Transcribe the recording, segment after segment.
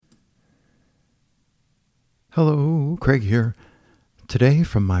Hello, Craig here. Today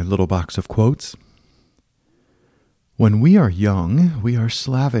from my little box of quotes. When we are young, we are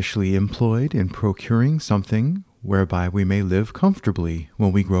slavishly employed in procuring something whereby we may live comfortably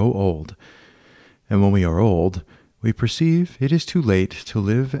when we grow old. And when we are old, we perceive it is too late to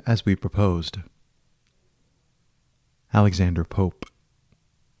live as we proposed. Alexander Pope.